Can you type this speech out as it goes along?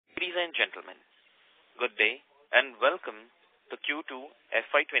Ladies and gentlemen, good day and welcome to Q2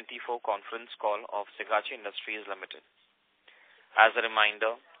 FY2024 conference call of Sigachi Industries Limited. As a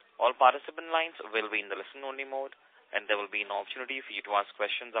reminder, all participant lines will be in the listen-only mode and there will be an opportunity for you to ask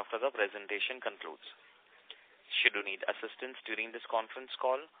questions after the presentation concludes. Should you need assistance during this conference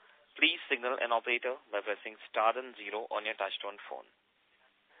call, please signal an operator by pressing star and 0 on your touchtone phone.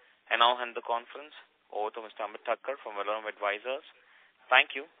 And now hand the conference over to Mr. Amit Thakkar from Valorum Advisors.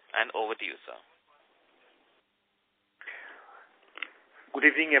 Thank you, and over to you, sir. Good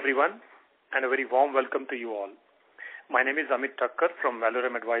evening, everyone, and a very warm welcome to you all. My name is Amit Thakkar from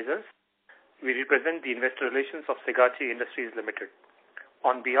Valorum Advisors. We represent the investor relations of Sigachi Industries Limited.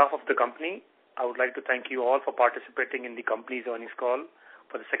 On behalf of the company, I would like to thank you all for participating in the company's earnings call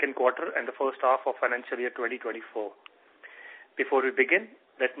for the second quarter and the first half of financial year 2024. Before we begin,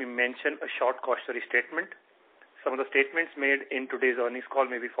 let me mention a short cautionary statement. Some of the statements made in today's earnings call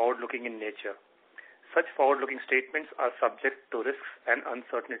may be forward-looking in nature. Such forward-looking statements are subject to risks and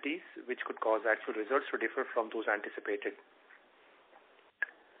uncertainties which could cause actual results to differ from those anticipated.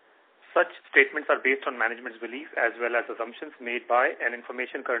 Such statements are based on management's belief as well as assumptions made by and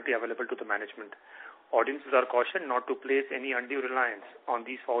information currently available to the management. Audiences are cautioned not to place any undue reliance on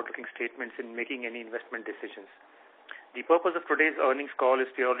these forward-looking statements in making any investment decisions. The purpose of today's earnings call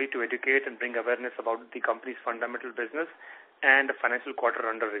is purely to educate and bring awareness about the company's fundamental business and the financial quarter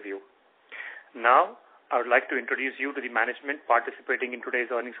under review. Now, I would like to introduce you to the management participating in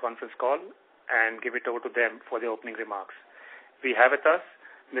today's earnings conference call and give it over to them for their opening remarks. We have with us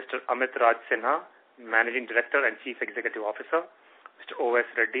Mr. Amit Raj Sinha, Managing Director and Chief Executive Officer, Mr.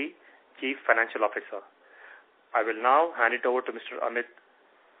 O.S. Reddy, Chief Financial Officer. I will now hand it over to Mr. Amit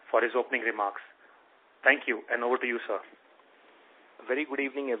for his opening remarks. Thank you, and over to you, sir. Very good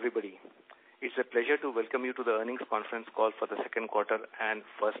evening, everybody. It's a pleasure to welcome you to the earnings conference call for the second quarter and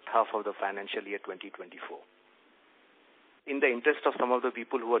first half of the financial year 2024. In the interest of some of the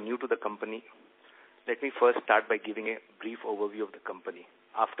people who are new to the company, let me first start by giving a brief overview of the company,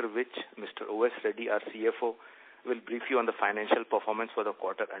 after which Mr. O.S. Reddy, our CFO, will brief you on the financial performance for the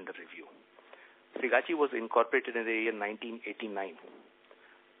quarter under review. Sigachi was incorporated in the year 1989.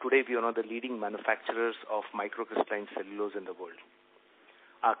 Today, we are one of the leading manufacturers of microcrystalline cellulose in the world.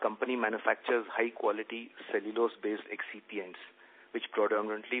 Our company manufactures high-quality cellulose-based excipients, which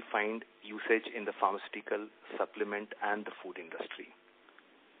predominantly find usage in the pharmaceutical, supplement, and the food industry.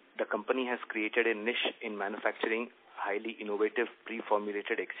 The company has created a niche in manufacturing highly innovative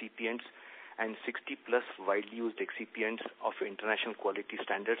pre-formulated excipients and 60-plus widely used excipients of international quality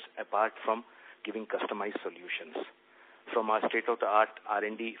standards apart from giving customized solutions. From our state-of-the-art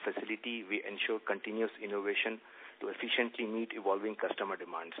R&D facility, we ensure continuous innovation to efficiently meet evolving customer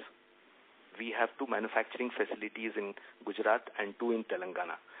demands. We have 2 manufacturing facilities in Gujarat and 2 in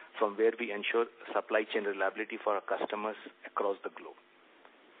Telangana, from where we ensure supply chain reliability for our customers across the globe.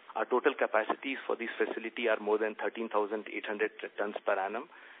 Our total capacities for this facility are more than 13,800 tons per annum,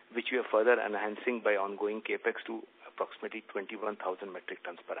 which we are further enhancing by ongoing capex to approximately 21,000 metric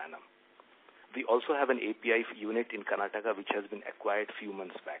tons per annum. We also have an API unit in Karnataka which has been acquired few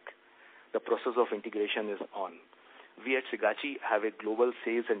months back. The process of integration is on. We at Sigachi have a global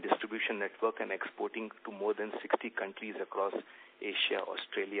sales and distribution network and exporting to more than 60 countries across Asia,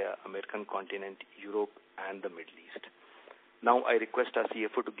 Australia, American continent, Europe, and the Middle East. Now I request our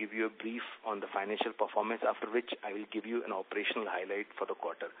CFO to give you a brief on the financial performance, after which I will give you an operational highlight for the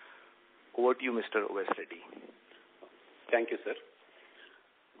quarter. Over to you, Mr. O.S. Reddy. Thank you, sir.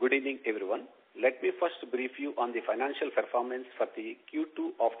 Good evening, everyone. Let me first brief you on the financial performance for the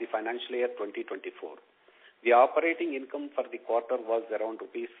Q2 of the financial year 2024. The operating income for the quarter was around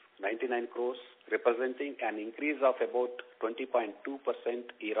rupees 99 crores, representing an increase of about 20.2%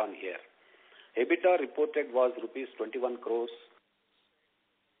 year-on-year. EBITDA reported was rupees 21 crores,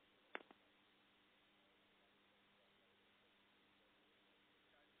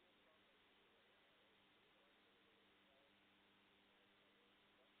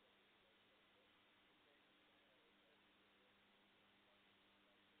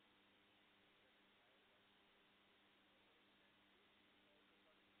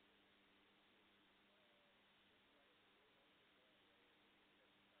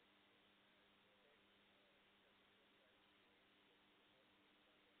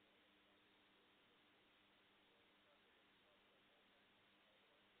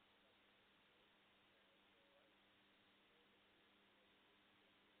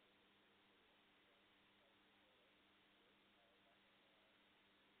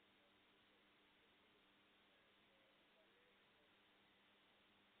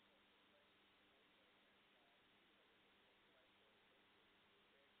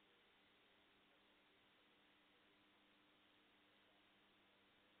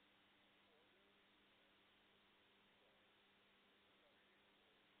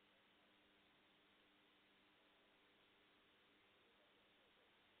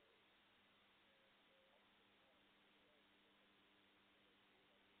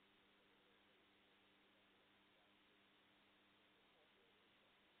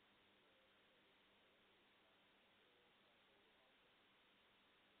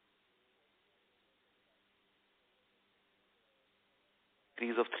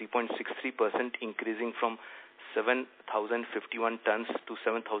 increase of 3.63%, increasing from 7,051 tons to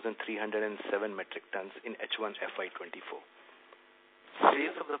 7,307 metric tons in H1 FY24.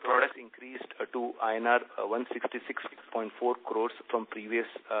 Sales of the products increased to INR 166.4 crores from previous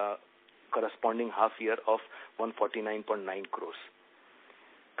corresponding half year of 149.9 crores.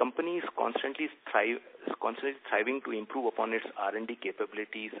 Company is constantly striving to improve upon its R&D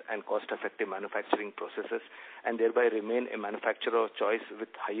capabilities and cost-effective manufacturing processes, and thereby remain a manufacturer of choice with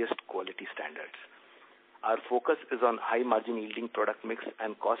highest quality standards. Our focus is on high margin yielding product mix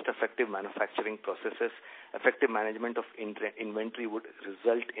and cost-effective manufacturing processes. Effective management of inventory would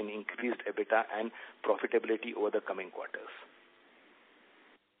result in increased EBITDA and profitability over the coming quarters.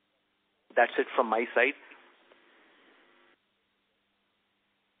 That's it from my side.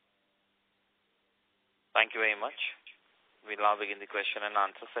 Thank you very much. We'll now begin the question and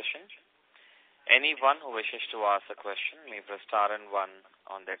answer session. Anyone who wishes to ask a question may press star and 1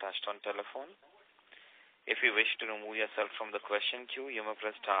 on their touchtone telephone. If you wish to remove yourself from the question queue, you may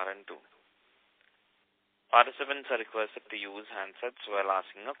press star and 2. Participants are requested to use handsets while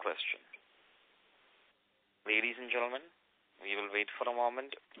asking a question. Ladies and gentlemen, we will wait for a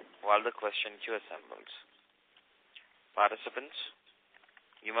moment while the question queue assembles. Participants,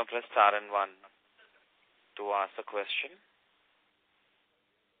 you may press star and 1 to ask a question.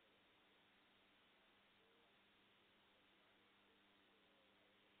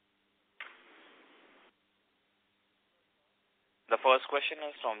 The first question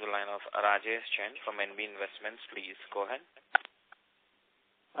is from the line of Rajesh Jain from NB Investments. Please go ahead.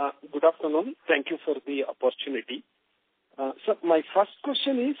 Good afternoon. Thank you for the opportunity. So my first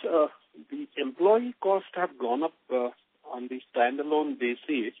question is, the employee costs have gone up on the standalone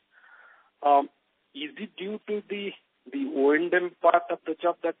basis. Is it due to the O&M part of the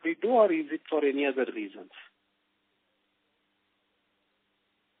job that we do, or is it for any other reasons?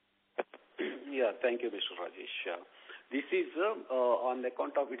 Yeah, thank you, Mr. Rajesh. This is on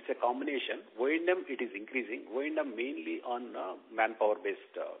account of, it's a combination. O&M, it is increasing. O&M mainly on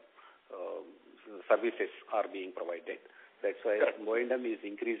manpower-based services are being provided. That's why O&M is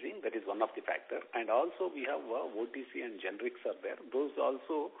increasing. That is one of the factors. And also we have OTC and generics are there. Those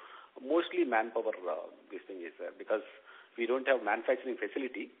also mostly manpower, this thing is there because we don't have manufacturing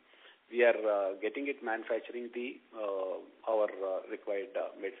facility. We are getting it manufacturing the our required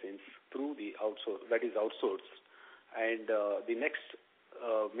medicines through the outsource, that is outsourced. And the next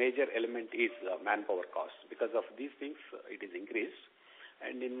major element is manpower cost. Because of these things, it is increased.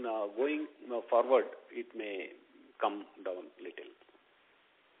 And in going forward, it may come down little.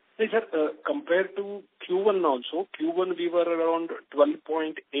 Hey, sir, compared to Q1 also, Q1 we were around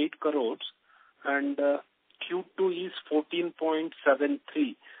 12.8 crores and Q2 is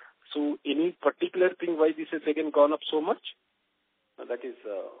 14.73. So any particular thing why this has again gone up so much? That is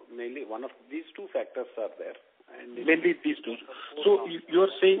mainly one of these two factors are there. And mainly these two. So you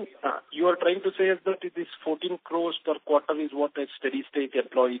are saying, you are trying to say that this 14 crores per quarter is what a steady state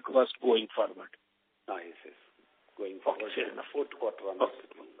employee cost going forward? Yes, yes. Going forward, okay, in the fourth quarter on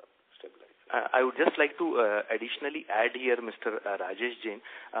stabilize. I would just like to additionally add here, Mr. Rajesh Jain,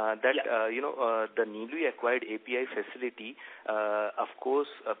 that the newly acquired API facility, of course,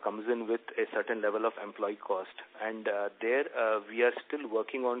 comes in with a certain level of employee cost, and there we are still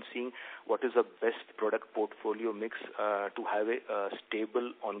working on seeing what is the best product portfolio mix to have a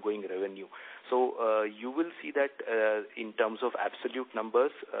stable ongoing revenue. So you will see that in terms of absolute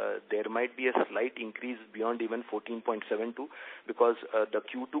numbers, there might be a slight increase beyond even 14.72 because the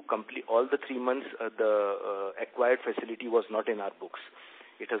Q2 complete all the 3 months the acquired facility was not in our books.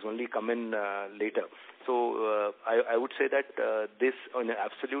 It has only come in later. So I would say that this on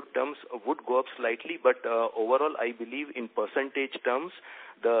absolute terms would go up slightly, but overall I believe in percentage terms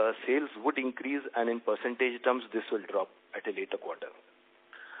the sales would increase, and in percentage terms this will drop at a later quarter.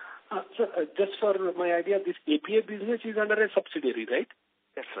 So just for my idea, this API business is under a subsidiary, right?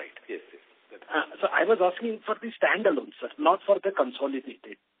 That's right. Yes, yes. So I was asking for the standalone, sir, not for the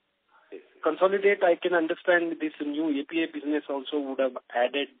consolidated. Yes. Consolidate, I can understand this new API business also would have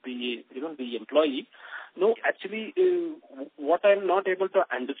added the employee. No, actually, what I'm not able to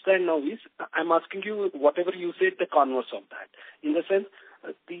understand now is, I'm asking you whatever you said, the converse of that. In the sense,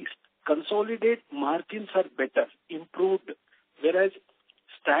 the consolidate margins are better, improved, whereas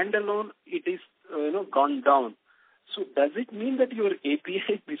standalone, it is, gone down. So does it mean that your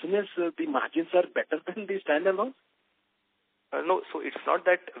API business, the margins are better than the standalone? No, so it's not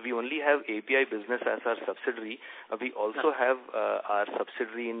that we only have API business as our subsidiary. We also have our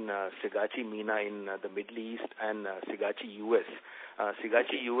subsidiary in Sigachi MENA in the Middle East and Sigachi US.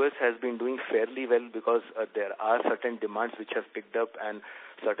 Sigachi US has been doing fairly well because there are certain demands which have picked up and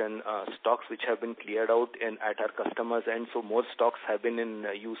certain stocks which have been cleared out at our customers' end. So more stocks have been in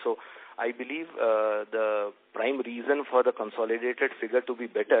use. So I believe the prime reason for the consolidated figure to be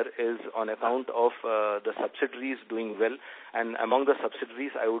better is on account of the subsidiaries doing well. And among the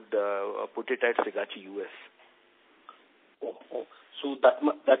subsidiaries, I would put it at Sigachi US. So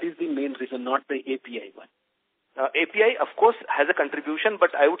that is the main reason, not the API one. API, of course, has a contribution,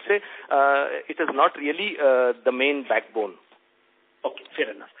 but I would say it is not really the main backbone. Okay, fair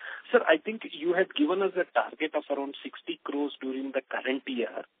enough. Sir, I think you had given us a target of around 60 crores during the current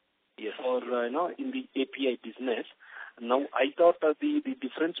year. Yes. For, in the API business. Now, I thought the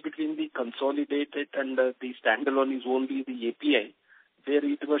difference between the consolidated and the standalone is only the API. There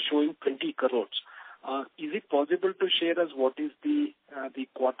it was showing 20 crores. Is it possible to share us what is the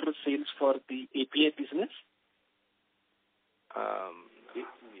quarter sales for the API business?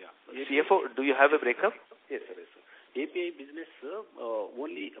 CFO, do you have a breakup? Yes, sir. API business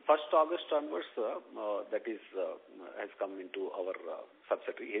only 1st August onwards that is has come into our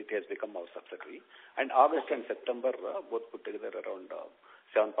subsidiary. It has become our subsidiary. And August and September both put together around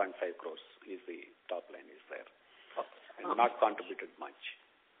 7.5 crores is the top line is there. And not contributed much.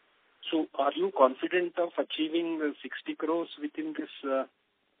 So are you confident of achieving 60 crores within this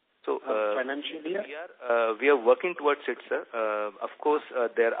financial year? We are working towards it, sir. Of course,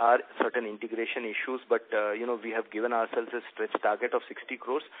 there are certain integration issues, but, we have given ourselves a stretch target of 60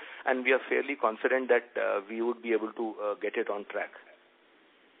 crores, and we are fairly confident that we would be able to get it on track.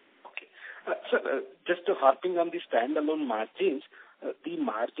 Okay. Sir, just harping on the standalone margins, the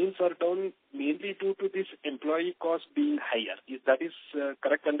margins are down mainly due to this employee cost being higher. That is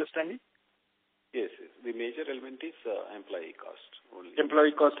correct understanding? Yes. The major element is employee cost only.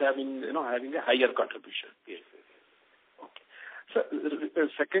 Employee cost having a higher contribution. Yes. Okay. So,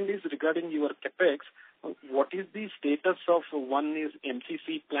 second is regarding your capex. What is the status of one is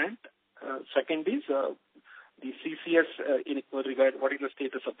MCC plant? Second is the CCS in regard. What is the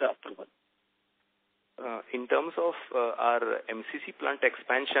status of the approval? In terms of our MCC plant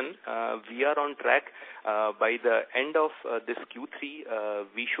expansion, we are on track. By the end of this Q3,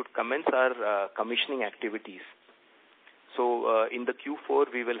 we should commence our commissioning activities. So in the Q4,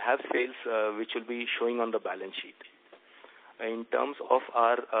 we will have sales which will be showing on the balance sheet. In terms of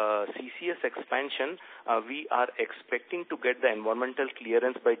our CCS expansion, we are expecting to get the environmental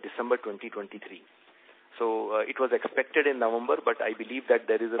clearance by December 2023. So it was expected in November, but I believe that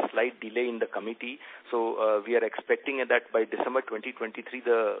there is a slight delay in the committee. So we are expecting that by December 2023,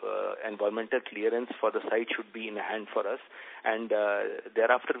 the environmental clearance for the site should be in hand for us. And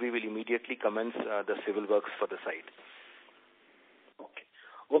thereafter, we will immediately commence the civil works for the site. Okay.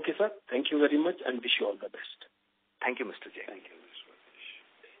 Okay, sir. Thank you very much and wish you all the best. Thank you, Mr. Jain. Thank you, Mr.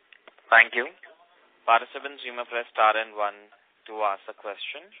 Thank you. Participants, you may press star and 1 to ask a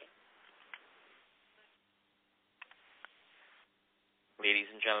question. Ladies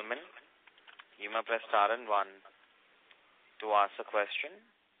and gentlemen, you may press star and 1 to ask a question.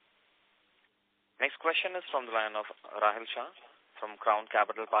 Next question is from the line of Rahil Shah from Crown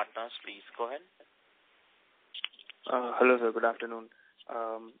Capital Partners. Please go ahead. Hello, sir. Good afternoon.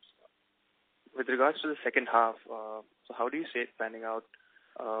 With regards to the second half, so how do you see it panning out?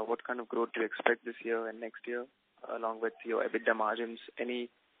 What kind of growth do you expect this year and next year, along with your EBITDA margins? Any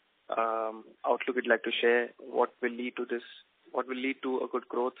outlook you'd like to share? What will lead to this? What will lead to a good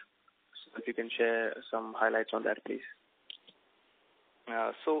growth? So if you can share some highlights on that, please.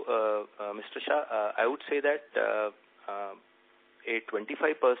 Mr. Shah, I would say that a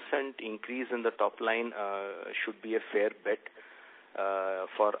 25% increase in the top line should be a fair bet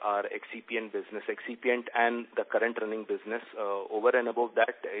for our excipient business, excipient and the current running business. Over and above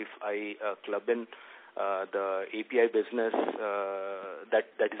that, if I club in the API business,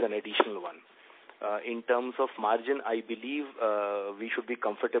 that is an additional one. In terms of margin, I believe we should be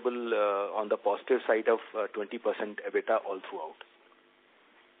comfortable on the positive side of 20% EBITDA all throughout.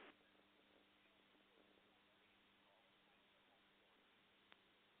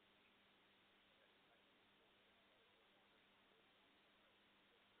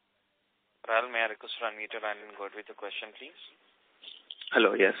 Rahul, may I request to unmute your line and go ahead with the question, please?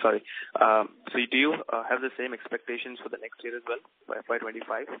 Hello, yes, sorry. So do you have the same expectations for the next year as well, for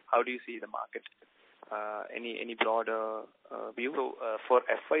FY25? How do you see the market? Any broader view? So for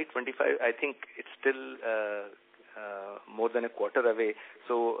FY25, I think it's still more than a quarter away.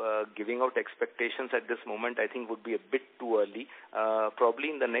 So giving out expectations at this moment, I think, would be a bit too early. Probably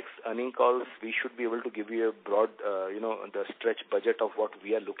in the next earning calls, we should be able to give you a broad, the stretch budget of what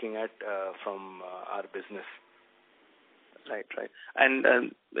we are looking at from our business. Right. And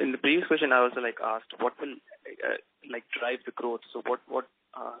in the previous question, I also asked what will drive the growth. So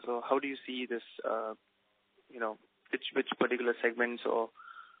so how do you see this? Which particular segments or?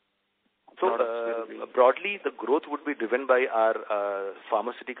 So broadly, the growth would be driven by our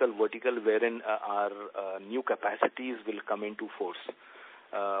pharmaceutical vertical, wherein our new capacities will come into force.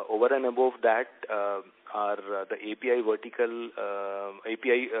 Over and above that, the API vertical,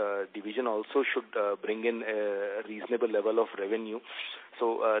 API division also should bring in a reasonable level of revenue.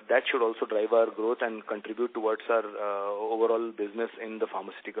 So that should also drive our growth and contribute towards our overall business in the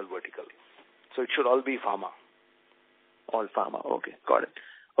pharmaceutical vertical. So it should all be pharma. All pharma. Okay, got it.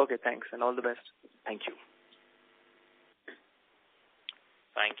 Okay, thanks, and all the best. Thank you.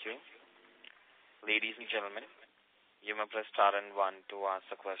 Thank you. Ladies and gentlemen, you may press star and 1 to ask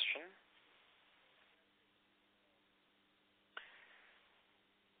a question.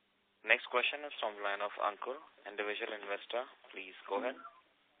 Next question is from the line of Ankur, individual investor. Please go ahead.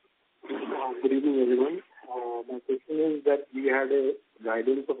 Good evening, everyone. My question is that we had a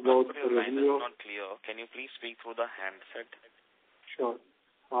guidance of about your line is not clear. Can you please speak through the handset? Sure.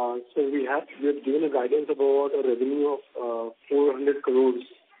 So we have given a guidance about a revenue of 400 crores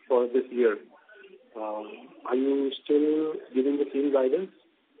for this year. Are you still giving the same guidance?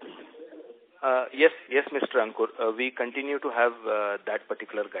 Yes, Mr. Ankur. We continue to have that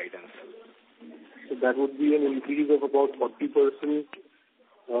particular guidance. So that would be an increase of about 40%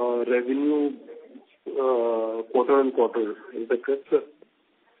 revenue quarter on quarter. Is that correct, sir?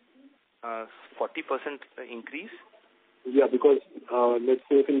 40% increase? Yeah, because let's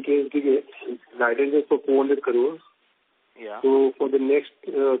say if in case the guidance is for 400 crores, yeah. So for the next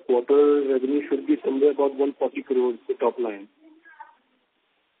quarter, revenue should be somewhere about 140 crores, the top line.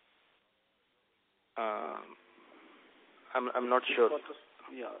 I'm not sure.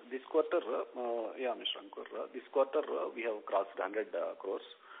 This quarter, Mr. Ankur, this quarter we have crossed 100 crores.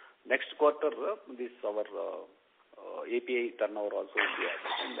 Next quarter, this our API turnover also will be added,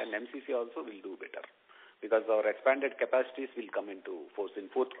 and then MCC also will do better because our expanded capacities will come into force in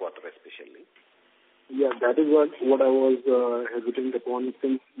fourth quarter especially. Yeah, that is what I was hesitant upon,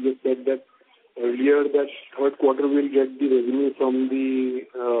 since you said that earlier that third quarter will get the revenue from the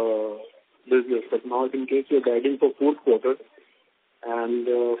business, but now in case you're guiding for fourth quarter and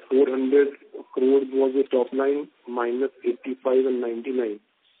 400 crores was the top line minus 85 and 99.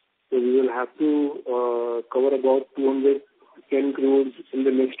 So we will have to cover about 210 crores in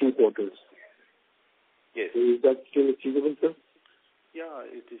the next 2 quarters. Yes. So is that still achievable, sir? Yeah,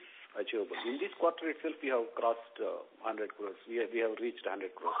 it is achievable. In this quarter itself, we have crossed 100 crores. We have reached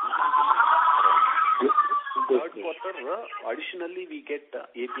 100 crores. Third quarter, additionally, we get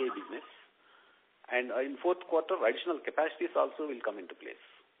API business. And in fourth quarter, additional capacities also will come into place.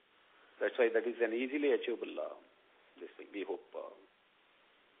 That's why that is an easily achievable this thing. We hope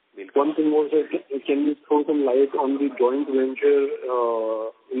One thing more, sir, can you throw some light on the joint venture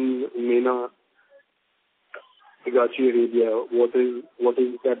in MENA, Sigachi Arabia? What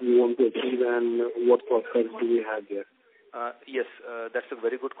is that we want to achieve, and what prospects do we have there? Yes, that's a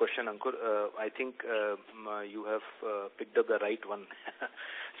very good question, Ankur. I think you have picked up the right one.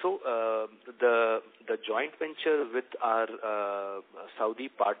 So the joint venture with our Saudi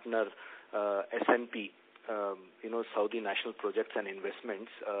partner, SNP, Saudi National Projects and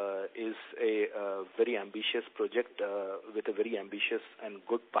Investments, is a very ambitious project with a very ambitious and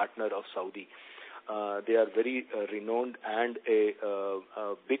good partner of Saudi. They are very renowned and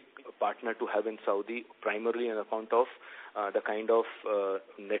a big partner to have in Saudi, primarily on account of the kind of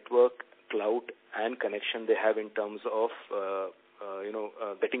network, cloud, and connection they have in terms of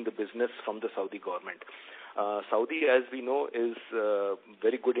getting the business from the Saudi government. Saudi, as we know, is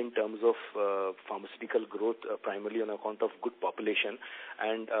very good in terms of pharmaceutical growth, primarily on account of good population,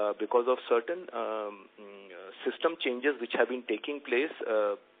 and because of certain system changes which have been taking place,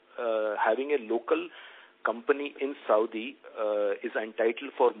 having a local company in Saudi is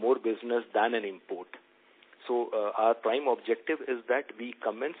entitled for more business than an import. So our prime objective is that we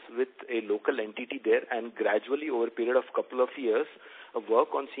commence with a local entity there and gradually over a period of couple of years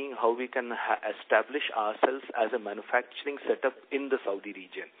work on seeing how we can establish ourselves as a manufacturing setup in the Saudi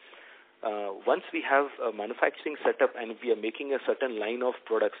region. Once we have a manufacturing setup and we are making a certain line of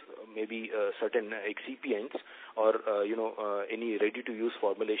products, maybe certain excipients or any ready-to-use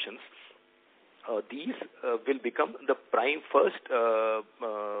formulations, these will become the prime first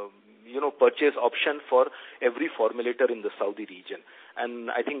purchase option for every formulator in the Saudi region.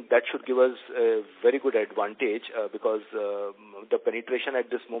 And I think that should give us a very good advantage because the penetration at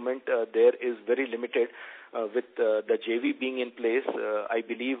this moment there is very limited. With the JV being in place, I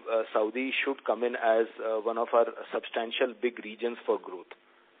believe Saudi should come in as one of our substantial big regions for growth.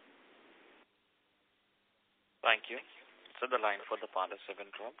 Thank you. So the line for the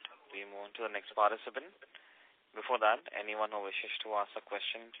participant dropped. We move on to the next participant. Before that, anyone who wishes to ask a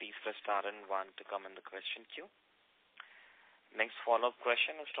question, please press star and 1 to come in the question queue. Next follow-up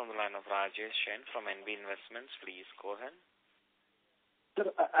question is from the line of Rajesh Jain from NB Investments. Please go ahead. Sir,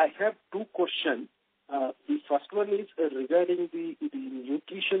 I have two questions. The first one is regarding the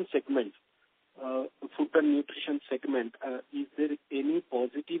nutrition segment, food and nutrition segment. Is there any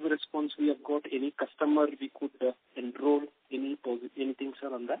positive response we have got? Any customer we could enroll? Anything,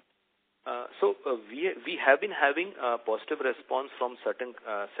 sir, on that? So we have been having a positive response from certain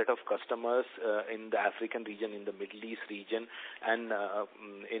set of customers in the African region, in the Middle East region, and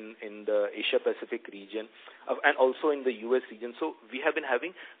in the Asia Pacific region, and also in the US region. So we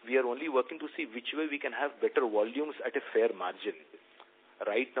are only working to see which way we can have better volumes at a fair margin.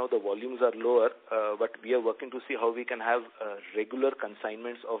 Right now the volumes are lower, but we are working to see how we can have regular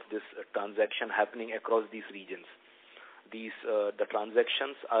consignments of this transaction happening across these regions. The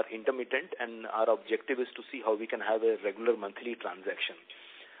transactions are intermittent, and our objective is to see how we can have a regular monthly transaction.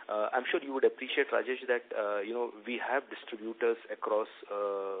 I'm sure you would appreciate, Rajesh, that we have distributors across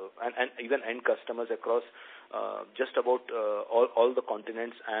and even end customers across just about all the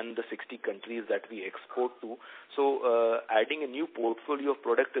continents and the 60 countries that we export to. So adding a new portfolio of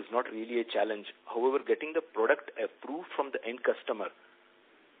product is not really a challenge. However, getting the product approved from the end customer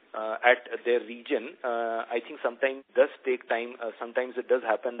at their region, I think sometimes does take time. Sometimes it does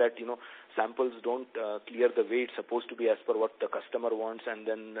happen that, samples don't clear the way it's supposed to be as per what the customer wants, and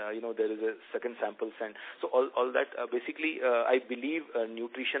then, there is a second sample sent. So all that, basically, I believe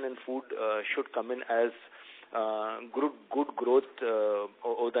nutrition and food should come in as good growth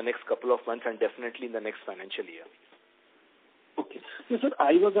over the next couple of months and definitely in the next financial year. Okay. So, sir,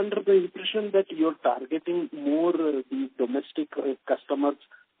 I was under the impression that you're targeting more the domestic customers,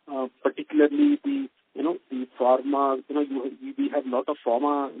 particularly the pharma. We have a lot of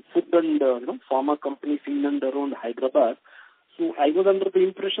pharma food and pharma companies in and around Hyderabad. So I was under the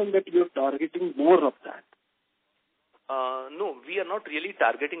impression that you're targeting more of that. No, we are not really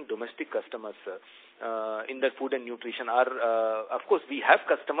targeting domestic customers, sir, in the food and nutrition. Of course, we have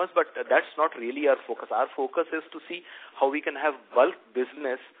customers, but that's not really our focus. Our focus is to see how we can have bulk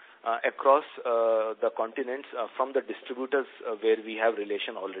business across the continents from the distributors where we have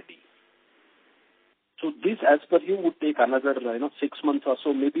relation already. So this, as per you, would take another 6 months or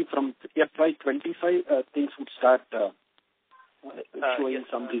so. Maybe from FY25, things would start showing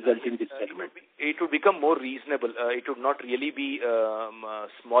some result in this segment. It would become more reasonable. It would not really be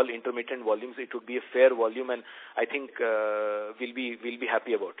small intermittent volumes. It would be a fair volume, and I think we'll be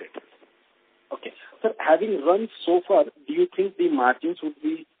happy about it. Okay. Sir, having run so far, do you think the margins would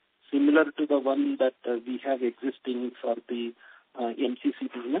be similar to the one that we have existing for the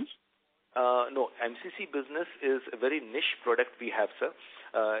MCC business? No, MCC business is a very niche product we have, sir.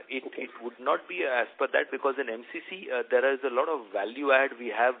 It would not be as per that, because in MCC there is a lot of value add we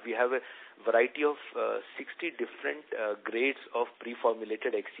have. We have a variety of 60 different grades of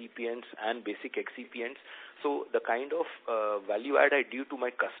pre-formulated excipients and basic excipients. So the kind of value add I do to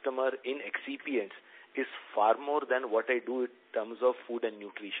my customer in excipients is far more than what I do in terms of food and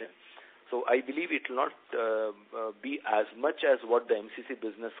nutrition. So I believe it will not be as much as what the MCC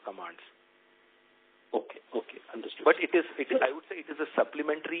business commands. Okay, understood. But it is. I would say it is a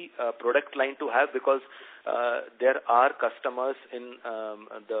supplementary product line to have, because there are customers in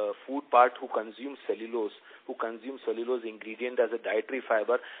the food part who consume cellulose ingredient as a dietary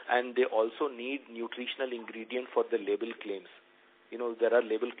fiber, and they also need nutritional ingredient for the label claims. There are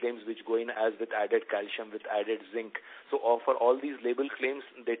label claims which go in as with added calcium, with added zinc. So for all these label claims,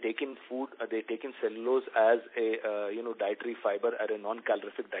 they take in food, they take in cellulose as a dietary fiber, or a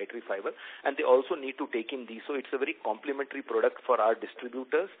non-calorific dietary fiber, and they also need to take in these. So it's a very complementary product for our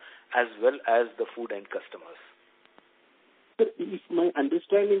distributors as well as the food end customers. Sir, if my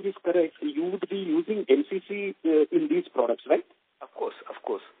understanding is correct, you would be using MCC in these products, right? Of course.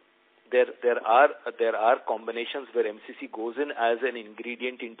 There are combinations where MCC goes in as an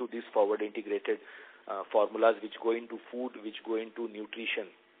ingredient into these forward integrated formulas which go into food, which go into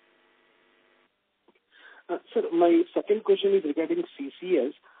nutrition. Sir, my second question is regarding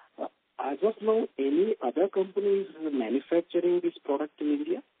CCS. As of now, any other companies manufacturing this product in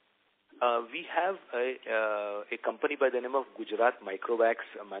India? We have a company by the name of Gujarat Microvax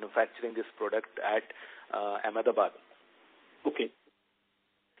manufacturing this product at Ahmedabad. Okay.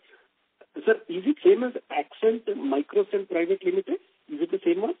 Sir, is it same as Accent Microcell Private Limited? Is it the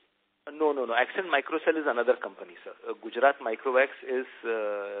same one? No. Accent Microcell is another company, sir. Gujarat Microvax is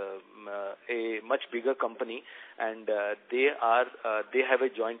a much bigger company, and they have a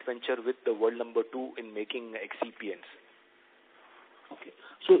joint venture with the world number 2 in making excipients. Okay.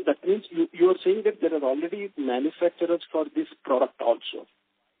 So that means you are saying that there are already manufacturers for this product also.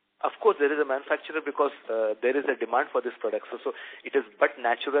 Of course, there is a manufacturer because there is a demand for this product. So it is but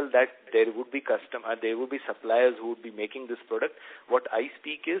natural that there would be suppliers who would be making this product. What I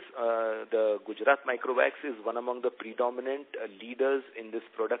speak is the Gujarat Microvax is one among the predominant leaders in this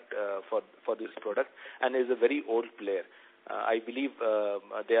product for this product, and is a very old player. I believe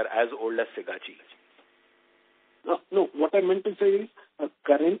they are as old as Sigachi. No, what I meant to say is,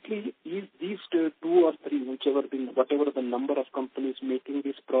 currently, is these 2 or 3, whatever the number of companies making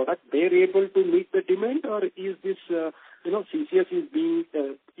this product, they're able to meet the demand, or is this, CCS is being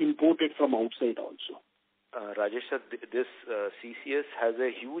imported from outside also? Rajesh sir, this CCS has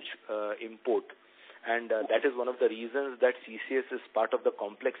a huge import, and that is one of the reasons that CCS is part of the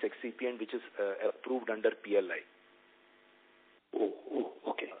complex excipient which is approved under PLI. Oh,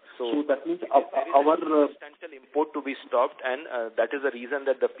 okay. So that means our substantial import to be stopped, and that is the reason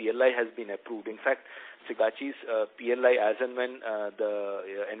that the PLI has been approved. In fact, Sigachi's PLI, as and when the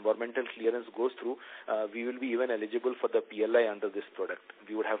environmental clearance goes through, we will be even eligible for the PLI under this product.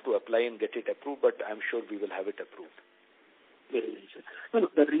 We would have to apply and get it approved, but I'm sure we will have it approved. Very nice. No,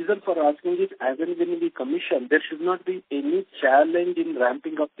 the reason for asking is, as and when we commission, there should not be any challenge in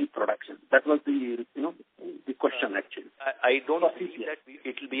ramping up the production. That was the question actually. I don't believe that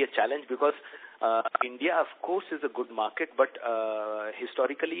it will be a challenge because India, of course, is a good market, but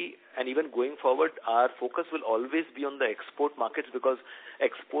historically and even going forward, our focus will always be on the export markets because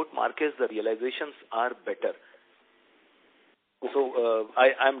export markets, the realizations are better. So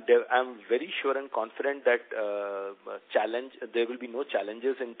I'm very sure and confident that there will be no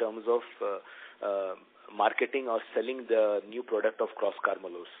challenges in terms of marketing or selling the new product of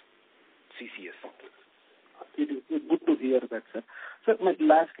cross-carmalose, CCS. It is good to hear that, sir. Sir,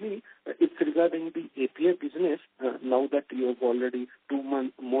 lastly, it's regarding the API business. Now that you have already 2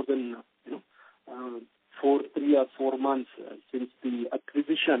 months, more than 3 or 4 months since the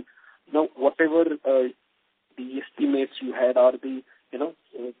acquisition. Now, whatever the estimates you had, or the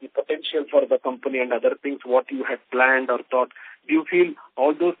potential for the company and other things, what you had planned or thought, do you feel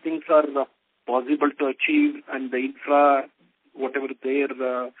all those things are possible to achieve, and the infra, whatever their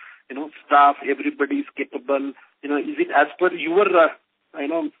staff, everybody is capable? Is it as per your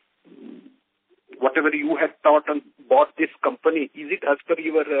whatever you had thought and bought this company? Is it as per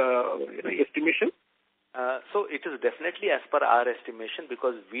your estimation? So it is definitely as per our estimation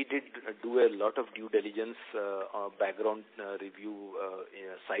because we did do a lot of due diligence, background review,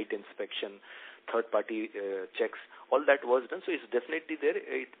 site inspection, third-party checks. All that was done, so it's definitely there.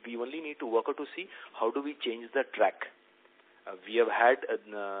 We only need to work out to see how do we change the track. We have had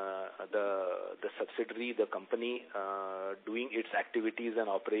the subsidiary, the company, doing its activities and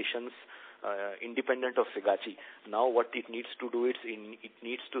operations independent of Sigachi. Now what it needs to do is it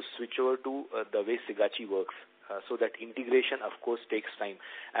needs to switch over to the way Sigachi works. So that integration, of course, takes time.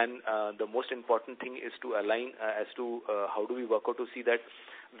 And the most important thing is to align as to how do we work out to see that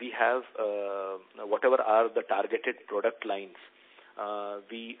we have whatever are the targeted product lines.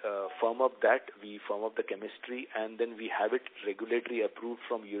 We firm up the chemistry, and then we have it regulatory approved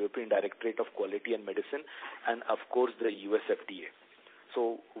from European Directorate of Quality and Medicine, and of course the US FDA.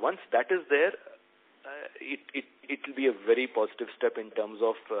 So once that is there, it will be a very positive step in terms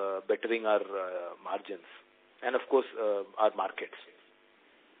of bettering our margins and of course our markets.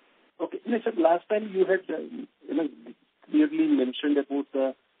 Okay, sir. Last time you had clearly mentioned about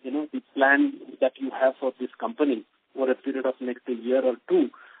the plan that you have for this company over a period of next year or 2.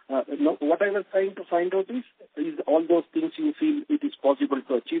 What I was trying to find out is all those things you feel it is possible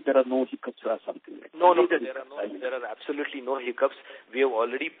to achieve? There are no hiccups or something like that? No, there are absolutely no hiccups. We have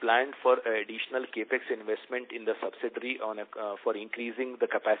already planned for additional capex investment in the subsidiary for increasing the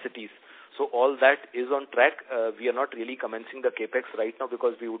capacities. So all that is on track. We are not really commencing the capex right now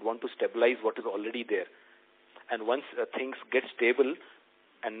because we would want to stabilize what is already there. And once things get stable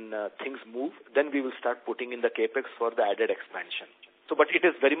and things move, then we will start putting in the capex for the added expansion. So, but it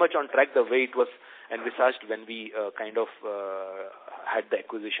is very much on track the way it was envisaged when we had the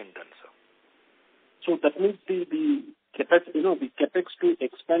acquisition done. So that means the capex to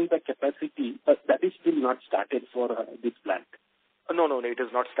expand the capacity, that is still not started for this plant. No, it is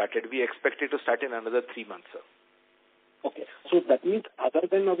not started. We expect it to start in another 3 months, sir. Okay. So that means other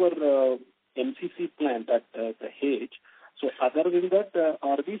than our MCC plant at the H, so other than that,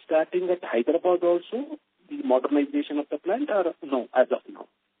 are we starting at Hyderabad also, the modernization of the plant, or no, as of now?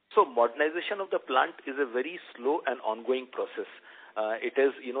 So modernization of the plant is a very slow and ongoing process. It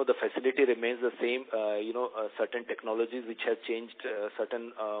is, the facility remains the same, certain technologies which have changed,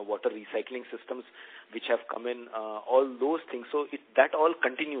 certain water recycling systems which have come in, all those things. So that all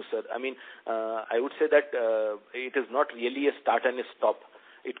continues, sir. I mean, I would say that it is not really a start and a stop.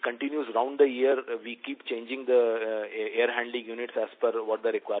 It continues round the year. We keep changing the air handling units as per what the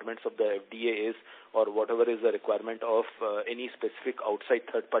requirements of the FDA is, or whatever is the requirement of any specific outside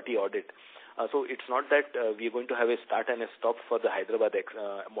third-party audit. So it's not that we are going to have a start and a stop for the Hyderabad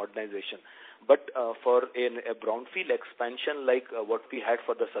modernization. But for a brownfield expansion like what we had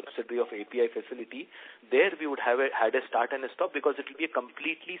for the subsidiary of API facility, there we would have had a start and a stop because it will be a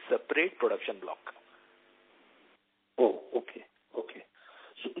completely separate production block. Oh, okay.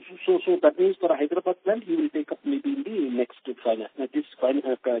 So that means for a Hyderabad plant, you will take up maybe in the next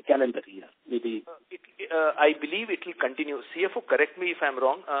calendar year, maybe. I believe it will continue. CFO, correct me if I'm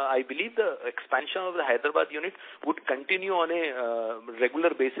wrong. I believe the expansion of the Hyderabad unit would continue on a regular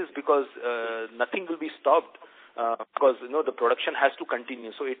basis because nothing will be stopped. Because the production has to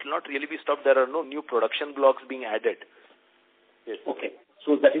continue, so it will not really be stopped. There are no new production blocks being added. Yes. Okay.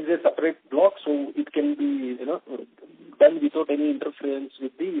 So that is a separate block, so it can be done without any interference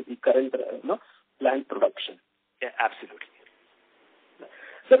with the current plant production. Yeah, absolutely.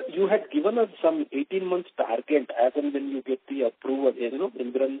 Sir, you had given us some 18 months target as and when you get the approval,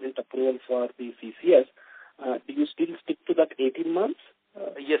 environment approval for the CCS. Do you still stick to that 18 months?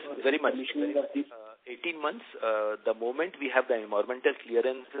 Yes, very much. 18 months, the moment we have the environmental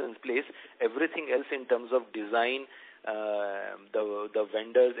clearance in place, everything else in terms of design, the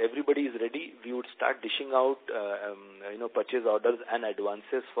vendors, everybody is ready. We would start dishing out, purchase orders and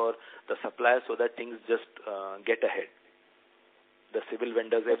advances for the suppliers so that things just get ahead. The civil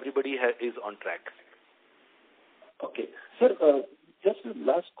vendors, everybody is on track. Okay. Sir, just a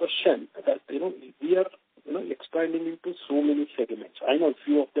last question that, we are, expanding into so many segments. I know a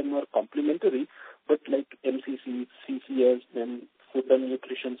few of them are complementary, but like MCC, CCS, then food and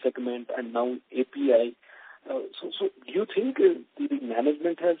nutrition segment, and now API. So do you think the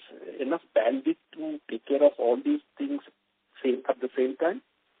management has enough bandwidth to take care of all these things at the same time?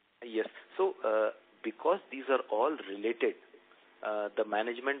 Yes. So because these are all related, the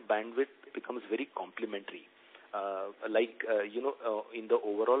management bandwidth becomes very complementary. In the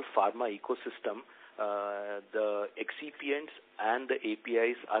overall pharma ecosystem, the excipients and the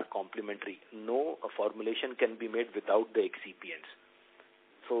APIs are complementary. No formulation can be made without the excipients.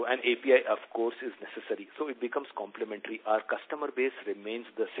 So an API, of course, is necessary. So it becomes complementary. Our customer base remains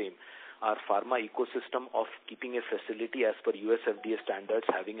the same. Our pharma ecosystem of keeping a facility as per US FDA standards,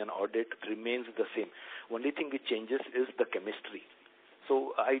 having an audit, remains the same. Only thing which changes is the chemistry.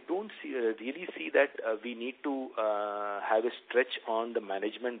 So I don't really see that we need to have a stretch on the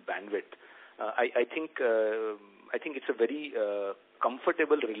management bandwidth. I think it's a very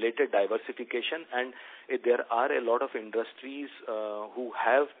comfortable related diversification, and there are a lot of industries who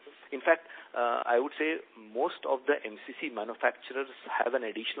have, in fact, I would say most of the MCC manufacturers have an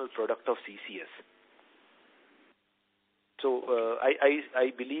additional product of CCS. So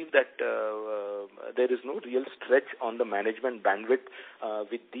I believe that there is no real stretch on the management bandwidth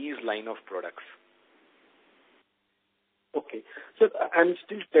with these line of products. Okay. So I'm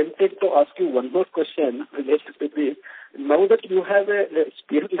still tempted to ask you one more question related to this. Now that you have a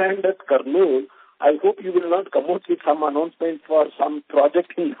spare land at Kurnool, I hope you will not come out with some announcement for some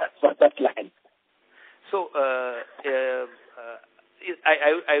project for that land. So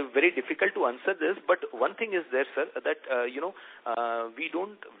I very difficult to answer this, but one thing is there, sir, that we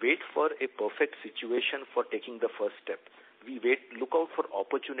don't wait for a perfect situation for taking the first step. We look out for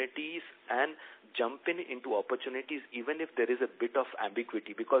opportunities and jump into opportunities even if there is a bit of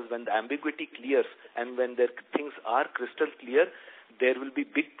ambiguity, because when the ambiguity clears and when things are crystal clear, there will be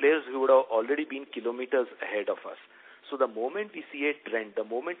big players who would have already been kilometers ahead of us. So the moment we see a trend, the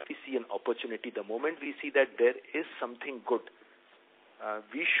moment we see an opportunity, the moment we see that there is something good,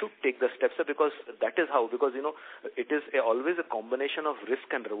 we should take the steps, because that is how, because it is always a combination of risk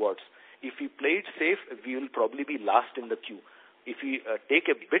and rewards. If we play it safe, we will probably be last in the queue. If we take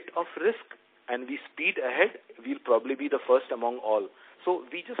a bit of risk and we speed ahead, we'll probably be the first among all. So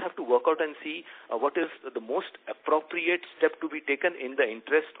we just have to work out and see what is the most appropriate step to be taken in the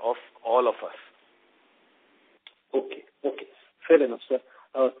interest of all of us. Okay. Fair enough, sir.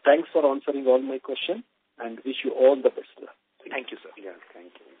 Thanks for answering all my questions and wish you all the best, sir. Thank you, sir. Yeah,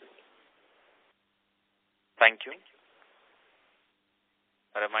 thank you. Thank you.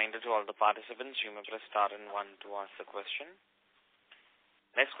 A reminder to all the participants, you may press star and 1 to ask the question.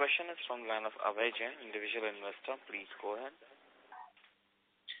 Next question is from the line of Abhay Jain, individual investor. Please go ahead.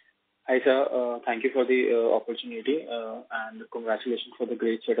 Hi, sir. Thank you for the opportunity and congratulations for the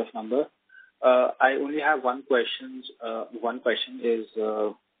great set of numbers. I only have one question. One question is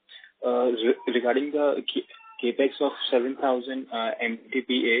regarding the capex of 7,000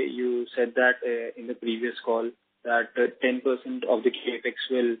 MTPA. You said that in the previous call that 10% of the capex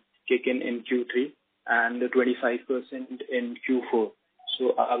will kick in Q3 and 25% in Q4.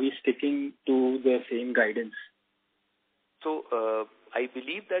 So are we sticking to the same guidance? So I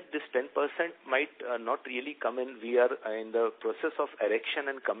believe that this 10% might not really come in. We are in the process of erection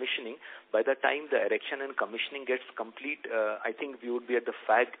and commissioning. By the time the erection and commissioning gets complete, I think we would be at the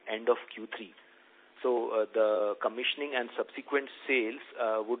fag end of Q3. So the commissioning and subsequent sales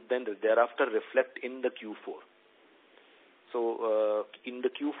would then thereafter reflect in the Q4. So in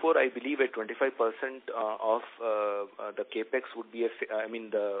the Q4, I believe a 25% of the capex would be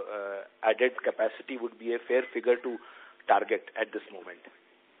the added capacity would be a fair figure to target at this moment.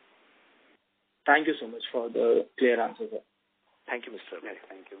 Thank you so much for the clear answer, sir. Thank you, Mr. Yes,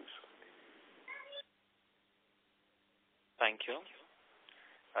 thank you, Mr. Thank you.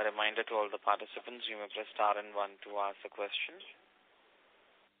 A reminder to all the participants, you may press star and 1 to ask a question.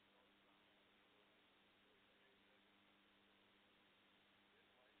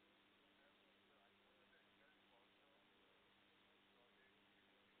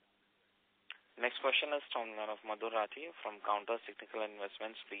 Next question is from Madhur Rathi from Counter Cyclical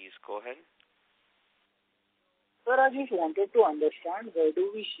Investments. Please go ahead. Sir, I just wanted to understand where do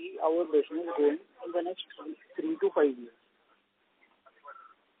we see our business going in the next 3 to 5 years?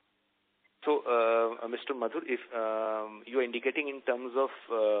 So, Mr. Madhur, if you are indicating in terms of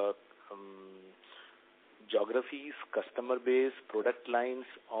geographies, customer base, product lines,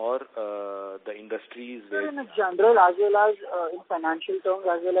 or the industries? Sir, in general, as well as in financial terms,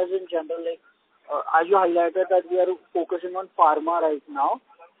 as well as in general, like as you highlighted that we are focusing on pharma right now.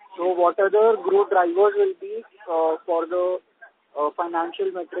 So what other growth drivers will be for the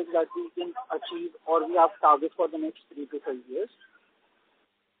financial metrics that we can achieve or we have targets for the next 3 to 5 years?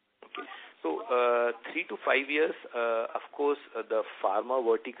 Okay. So 3 to 5 years, of course, the pharma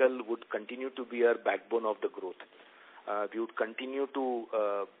vertical would continue to be our backbone of the growth. We would continue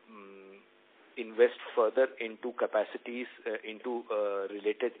to invest further into capacities, into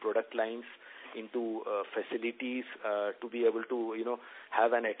related product lines, into facilities to be able to,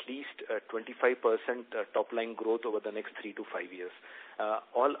 have an at least 25% top line growth over the next 3 to 5 years.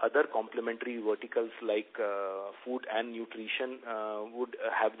 All other complementary verticals like food and nutrition would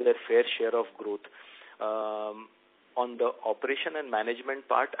have their fair share of growth. On the operation and management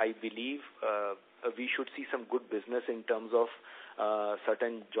part, I believe we should see some good business in terms of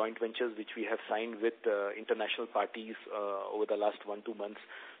certain joint ventures which we have signed with international parties over the last 1-2 months.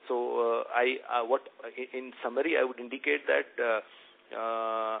 So in summary, I would indicate that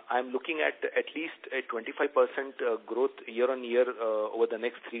I'm looking at least a 25% growth year on year over the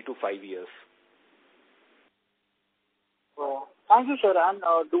next 3 to 5 years. Thank you, sir. And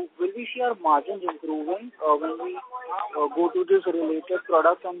will we see our margins improving when we go to this related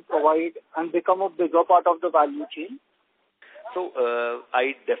products and provide and become a bigger part of the value chain? So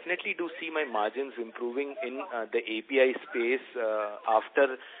I definitely do see my margins improving in the API space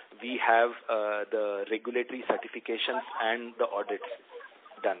after we have the regulatory certifications and the audits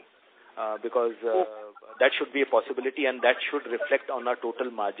done, because that should be a possibility and that should reflect on our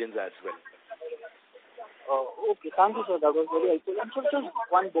total margins as well. Okay, thank you, sir. That was very helpful. And sir, just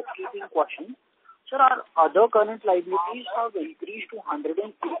one bookkeeping question. Sir, our other current liabilities have increased to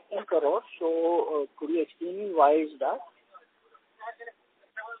 115 crores. So could you explain me why is that?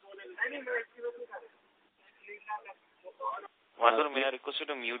 Madhur, may I request you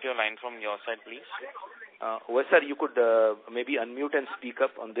to mute your line from your side, please? Sir, you could maybe unmute and speak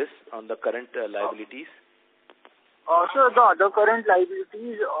up on this, on the current liabilities. Sir, the other current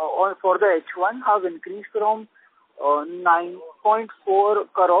liabilities for the H1 have increased from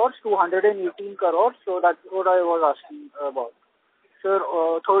 9.4 crores to 118 crores. So that's what I was asking about. Sir,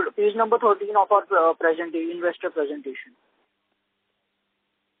 page number 13 of our investor presentation.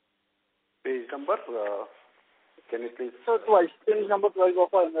 Page number, can you please? So 12, page number 12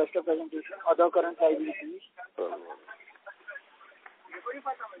 of our investor presentation, other current liabilities.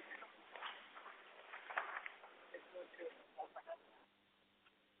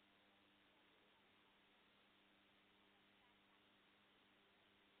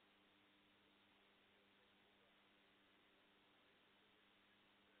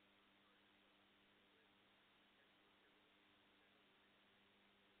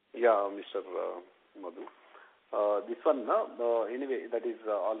 Yeah, Mr. Madhu. This one, anyway, that is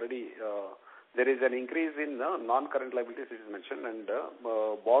already, there is an increase in non-current liabilities, which is mentioned, and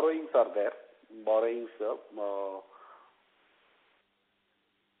borrowings are there. Borrowings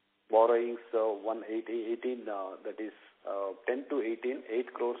 18, that is 10 to 18,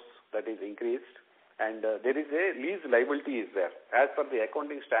 8 crores, that is increased. And there is a lease liability is there. As per the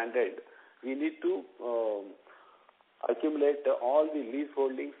accounting standard, we need to accumulate all the lease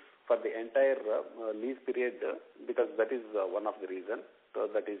holdings for the entire lease period, because that is one of the reasons. So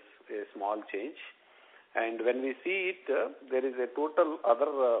that is a small change. And when we see it, there is a total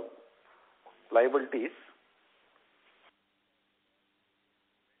other liabilities.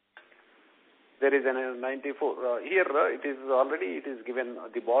 There is a 94. Here it is given,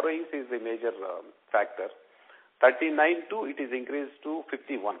 the borrowings is the major factor. 39 it is increased to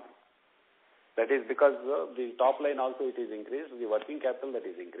 51. That is because the top line also it is increased, the working capital that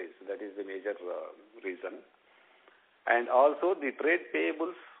is increased. That is the major reason. And also the trade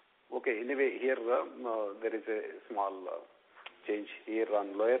payables, okay, anyway here there is a small change here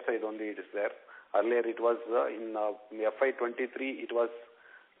on lower side only it is there. Earlier it was in FY23 it was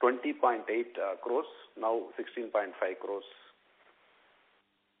 20.8 crores, now 16.5 crores.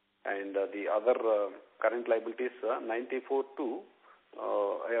 And the other current liabilities 94 to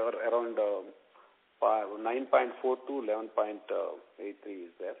around 9.4 to 11.83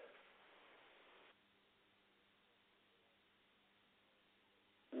 is there.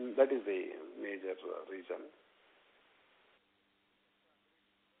 That is the major reason.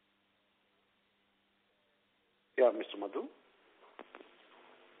 Yeah, Mr. Madhu.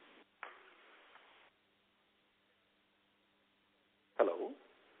 Hello.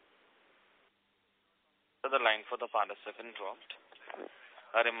 So the line for the participant dropped.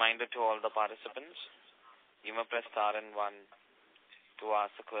 A reminder to all the participants, you may press star and 1 to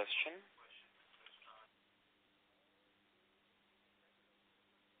ask a question.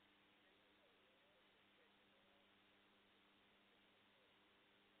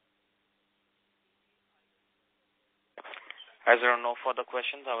 As there are no further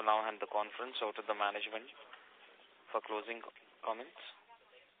questions, I will now hand the conference over to the management for closing comments.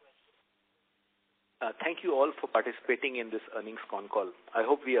 Thank you all for participating in this earnings Concall. I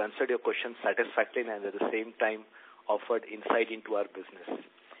hope we answered your questions satisfactorily and at the same time offered insight into our business.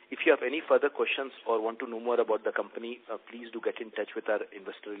 If you have any further questions or want to know more about the company, please do get in touch with our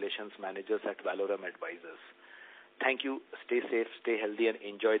investor relations managers at Valorum Advisors. Thank you. Stay safe, stay healthy, and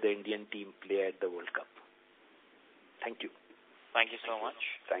enjoy the Indian team play at the World Cup. Thank you. Thank you so much.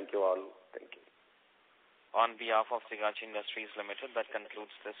 Thank you all. Thank you. On behalf of Sigachi Industries Limited, that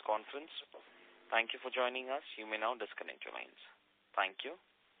concludes this conference. Thank you for joining us. You may now disconnect your lines. Thank you.